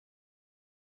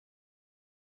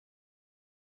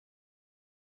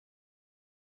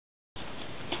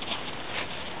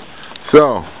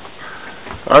So,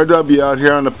 RW out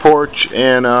here on the porch,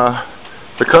 and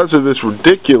because of this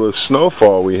ridiculous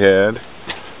snowfall we had,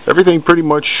 everything pretty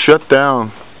much shut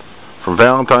down from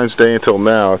Valentine's Day until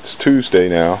now. It's Tuesday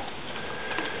now.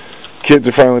 Kids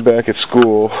are finally back at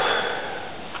school.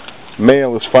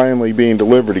 Mail is finally being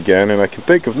delivered again, and I can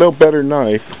think of no better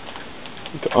knife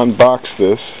to unbox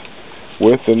this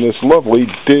with than this lovely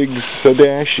Diggs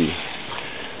Adachi.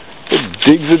 The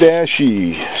Diggs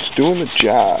Adachi is doing the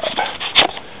job.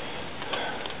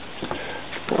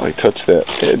 Probably touch that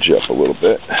edge up a little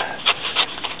bit.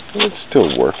 It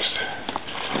still works.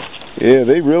 Yeah,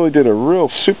 they really did a real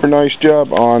super nice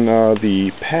job on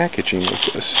the packaging of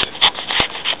this.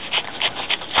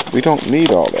 We don't need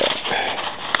all that.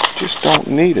 Just don't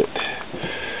need it.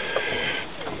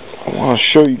 I want to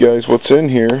show you guys what's in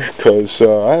here because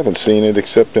I haven't seen it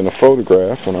except in a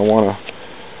photograph, and I want to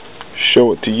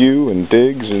show it to you and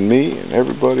Diggs and me and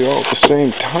everybody all at the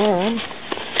same time.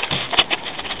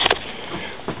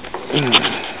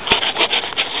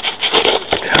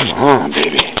 Come on,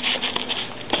 baby.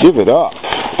 Give it up.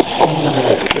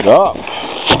 Give it up.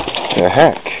 The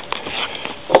heck.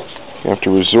 I have to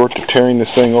resort to tearing this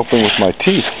thing open with my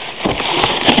teeth.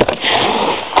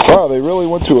 Wow, they really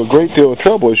went to a great deal of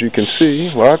trouble, as you can see.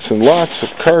 Lots and lots of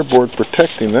cardboard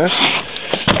protecting this.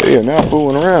 They are not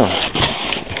fooling around.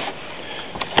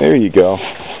 There you go.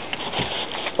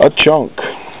 A chunk.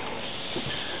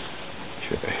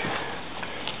 Okay.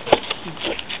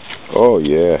 Oh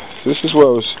yeah. This is what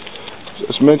I was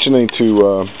mentioning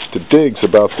to Diggs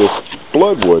about this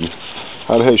Bloodwood.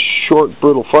 How it has short,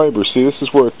 brittle fibers. See, this is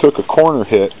where it took a corner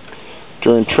hit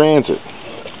during transit.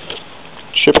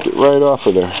 Chipped it right off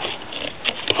of there.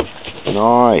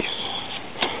 Nice.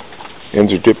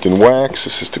 Ends are dipped in wax.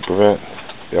 This is to prevent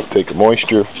the uptake of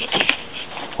moisture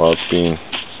while it's being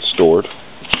stored.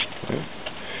 Okay.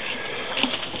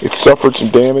 It suffered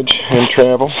some damage in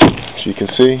travel, as you can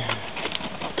see.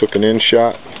 Took an end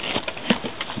shot.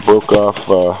 Broke off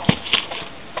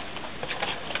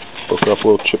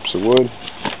little chips of wood.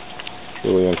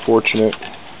 Really unfortunate.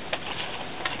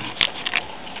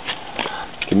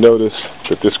 You can notice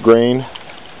that this grain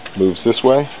moves this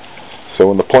way. So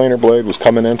when the planer blade was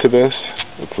coming into this,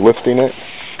 it's lifting it,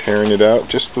 tearing it out,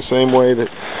 just the same way that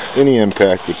any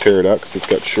impact would tear it out because it's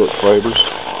got short fibers.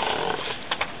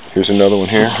 Here's another one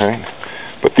here, right?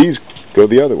 But these go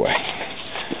the other way.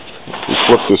 We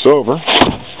flip this over.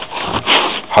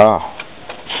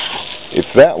 It's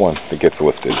that one that gets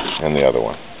lifted and the other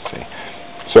one. See?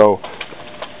 So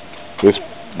this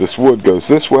wood goes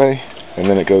this way and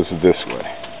then it goes this way,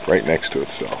 right next to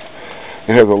itself.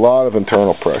 It has a lot of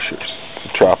internal pressures. It's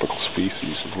a tropical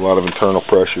species with a lot of internal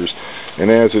pressures,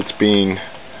 and as it's being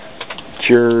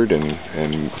cured and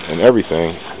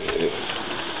everything,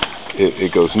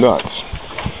 it goes nuts.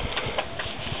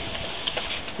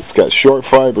 It's got short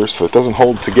fibers, so it doesn't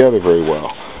hold together very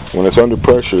well. When it's under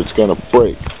pressure, it's going to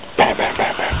break. Bam, bam,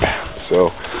 bam, bam, bam.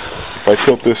 So if I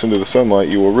tilt this into the sunlight,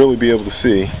 you will really be able to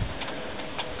see.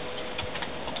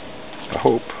 I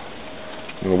hope.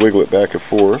 I'm going to wiggle it back and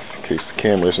forth in case the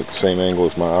camera isn't the same angle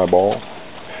as my eyeball.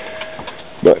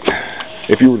 But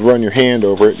if you would run your hand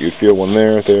over it, you'd feel one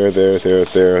there, and there.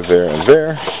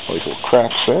 Like little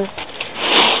cracks there.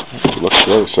 If you look at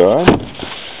the other side,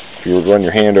 if you would run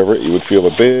your hand over it, you would feel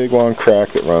a big long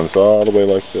crack that runs all the way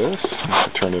like this.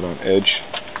 Turn it on edge.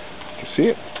 You can see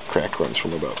it. Crack runs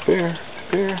from about there to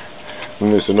there.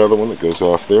 And there's another one that goes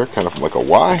off there, kind of like a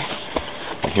Y.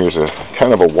 And here's a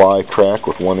kind of a Y crack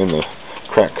with one in the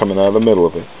crack coming out of the middle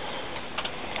of it.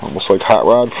 Almost like hot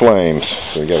rod flames.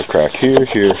 So you got a crack here,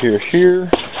 here, here, here.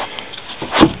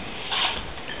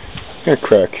 Got a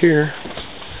crack here.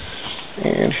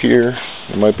 And here.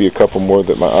 There might be a couple more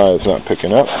that my eye is not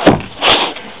picking up.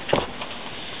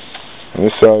 And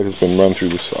this side has been run through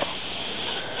the saw.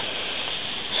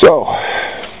 So,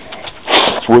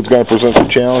 this wood's going to present some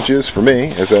challenges for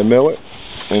me as I mill it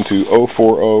into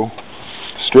 040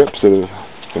 strips that have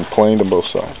been planed on both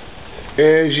sides.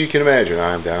 As you can imagine,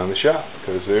 I'm down in the shop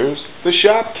because there's the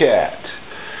shop cat.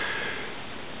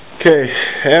 Okay,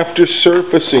 after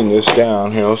surfacing this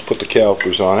down, here, let's put the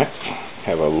calipers on it.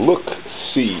 Have a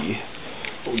look-see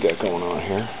what we got going on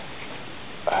here.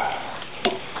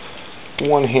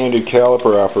 One-handed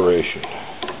caliper operation.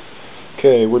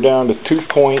 Okay, we're down to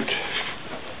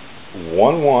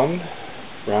 2.11,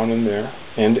 round in there,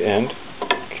 end to end.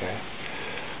 Okay.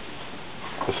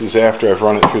 This is after I've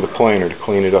run it through the planer to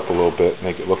clean it up a little bit,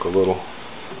 make it look a little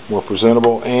more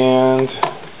presentable, and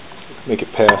make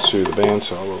it pass through the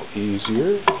bandsaw a little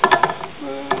easier.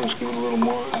 Let's give it a little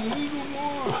more.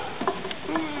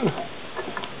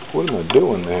 What am I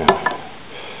doing there?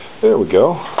 There we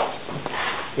go.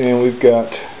 And we've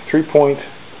got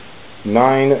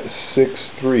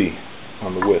 3.963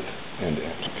 on the width end to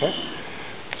end. Okay,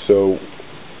 so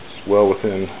it's well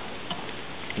within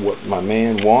what my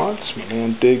man wants, my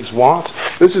man Diggs wants.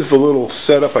 This is the little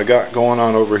setup I got going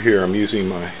on over here. I'm using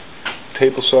my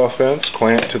table saw fence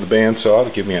clamped to the bandsaw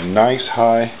to give me a nice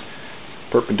high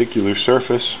perpendicular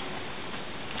surface.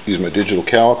 Use my digital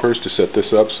calipers to set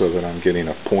this up so that I'm getting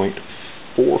a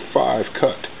 .45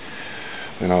 cut.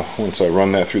 And once I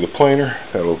run that through the planer,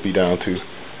 that'll be down to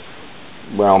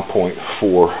around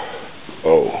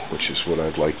 .40, which is what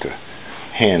I'd like to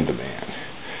hand the man.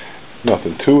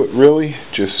 Nothing to it really,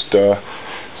 just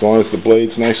as long as the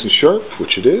blade's nice and sharp,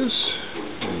 which it is,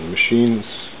 and the machine's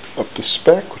up to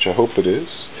spec, which I hope it is,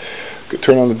 could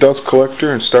turn on the dust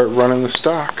collector and start running the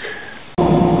stock.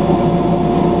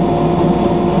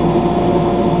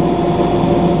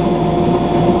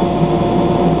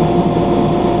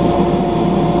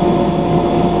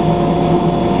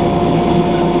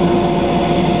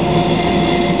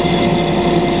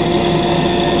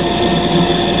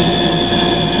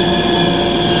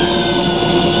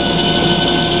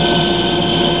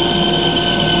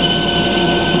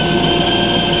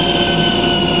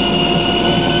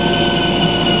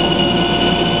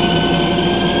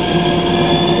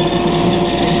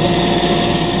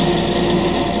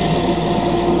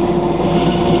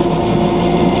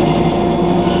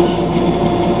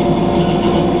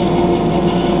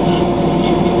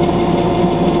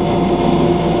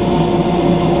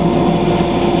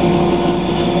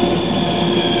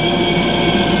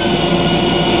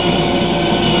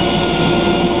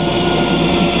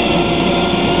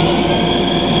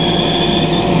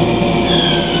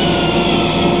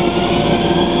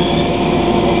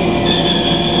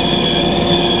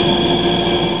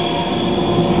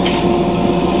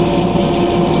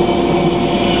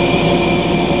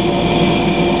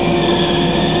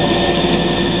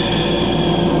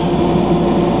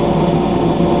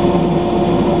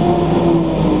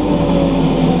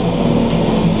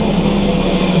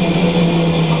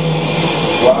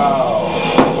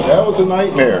 A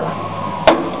nightmare.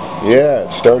 Yeah,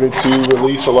 it started to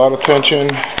release a lot of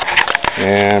tension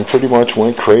and pretty much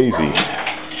went crazy.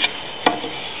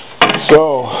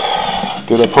 So,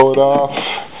 did I pull it off?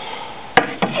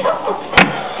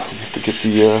 I have to get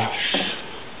the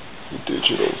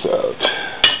digitals out.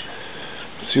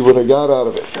 Let's see what I got out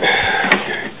of it.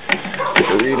 Okay, get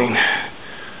the reading.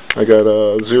 I got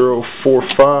a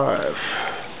 0.45.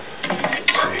 Let's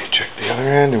see, check the other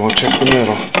end and we'll check the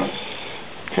middle.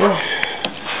 Okay.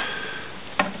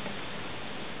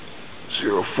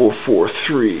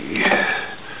 0.443.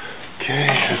 Okay,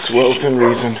 that's well within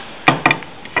reason.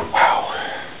 Wow.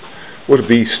 What a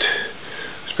beast.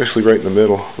 Especially right in the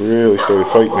middle. Really started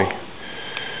fighting me.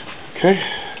 Okay.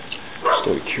 Just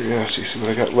out of curiosity, see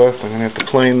what I got left. I'm going to have to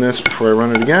plane this before I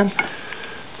run it again.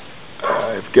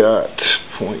 I've got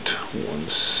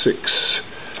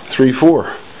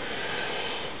 .1634.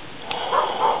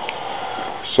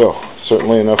 So,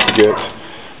 certainly enough to get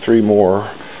 3 more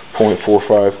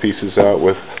 .45 pieces out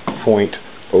with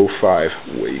 .05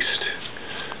 waste.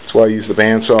 That's why I use the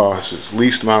bandsaw. It's the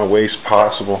least amount of waste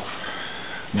possible.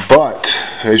 But,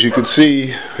 as you can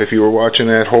see, if you were watching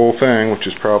that whole thing, which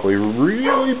is probably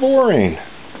really boring,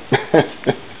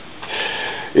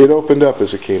 it opened up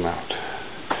as it came out.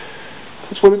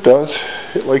 That's what it does.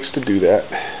 It likes to do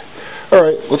that.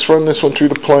 Alright, let's run this one through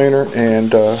the planer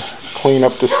and clean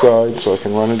up the side so I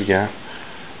can run it again.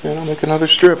 And I'll make another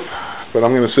strip. But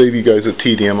I'm going to save you guys a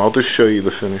tedium. I'll just show you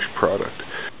the finished product.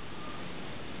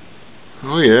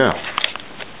 Oh yeah.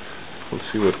 Let's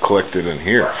see what collected in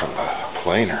here from the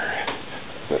planer.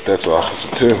 That's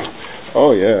awesome too.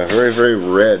 Oh yeah, very, very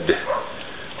red.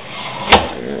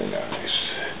 Very nice.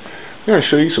 I'm going to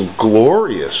show you some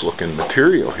glorious looking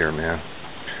material here, man.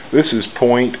 This is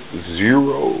this is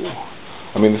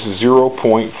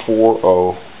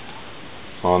 0.40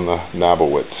 on the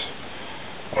Bloodwood.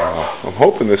 I'm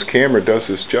hoping this camera does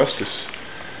this justice.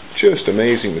 Just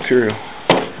amazing material.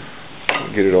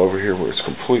 I'll get it over here where it's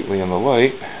completely in the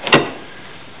light.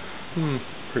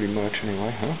 Pretty much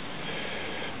anyway, huh?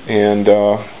 And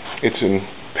it's in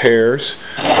pairs.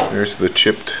 There's the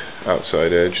chipped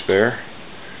outside edge there.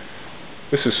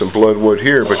 This is some Bloodwood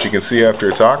here, but you can see after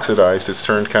it's oxidized, it's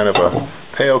turned kind of a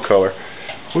pale color.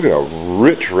 Look at how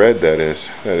rich red that is.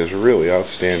 That is really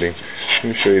outstanding. Let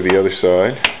me show you the other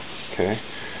side. Okay.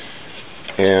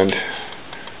 And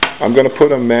I'm going to put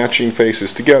them matching faces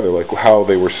together, like how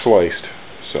they were sliced.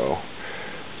 So,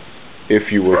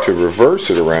 if you were to reverse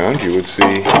it around, you would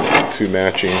see 2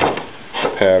 matching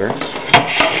patterns,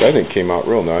 which I think came out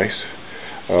real nice.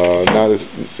 Not as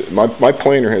my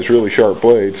planer has really sharp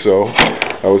blades, so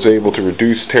I was able to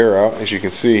reduce tear out. As you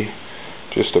can see,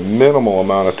 just a minimal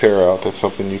amount of tear out. That's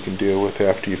something you can deal with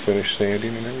after you finish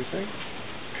sanding and everything.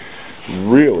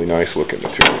 Really nice looking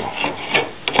material.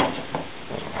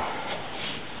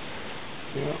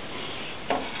 Yeah.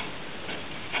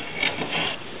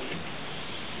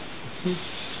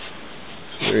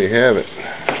 So there you have it.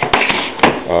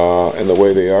 And the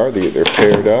way they are, they're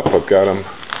paired up. I've got them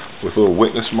with little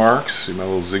witness marks. See my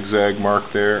little zigzag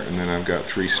mark there, and then I've got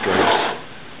 3 stripes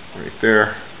right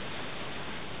there.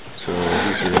 So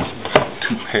these are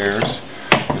 2 pairs.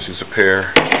 This is a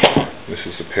pair. This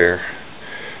is a pair.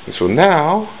 And so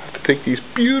now I have to take these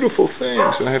beautiful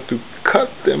things and I have to cut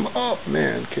them up.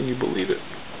 Man, can you believe it?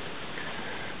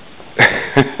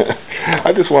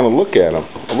 I just want to look at them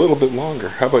a little bit longer.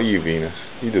 How about you, Venus?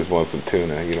 You just want some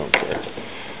tuna. You don't care.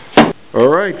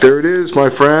 Alright, there it is, my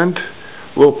friend.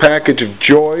 A little package of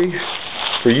joy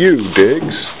for you,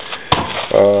 Diggs.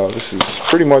 This is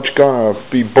pretty much going to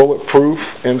be bulletproof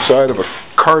inside of a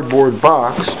cardboard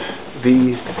box.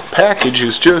 The package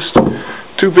is just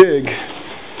too big.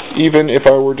 Even if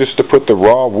I were just to put the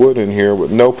raw wood in here with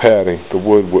no padding, the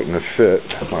wood wouldn't have fit,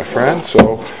 my friend.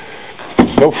 So,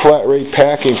 no flat rate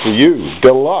packing for you.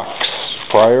 Deluxe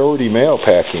priority mail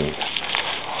packing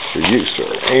for you, sir.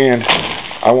 And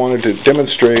I wanted to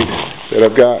demonstrate that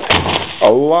I've got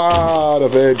a lot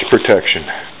of edge protection.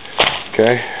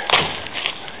 Okay?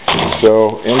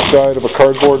 So, inside of a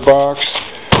cardboard box,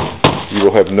 you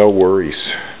will have no worries.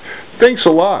 Thanks a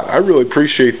lot. I really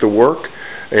appreciate the work,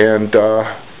 and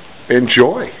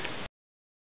enjoy.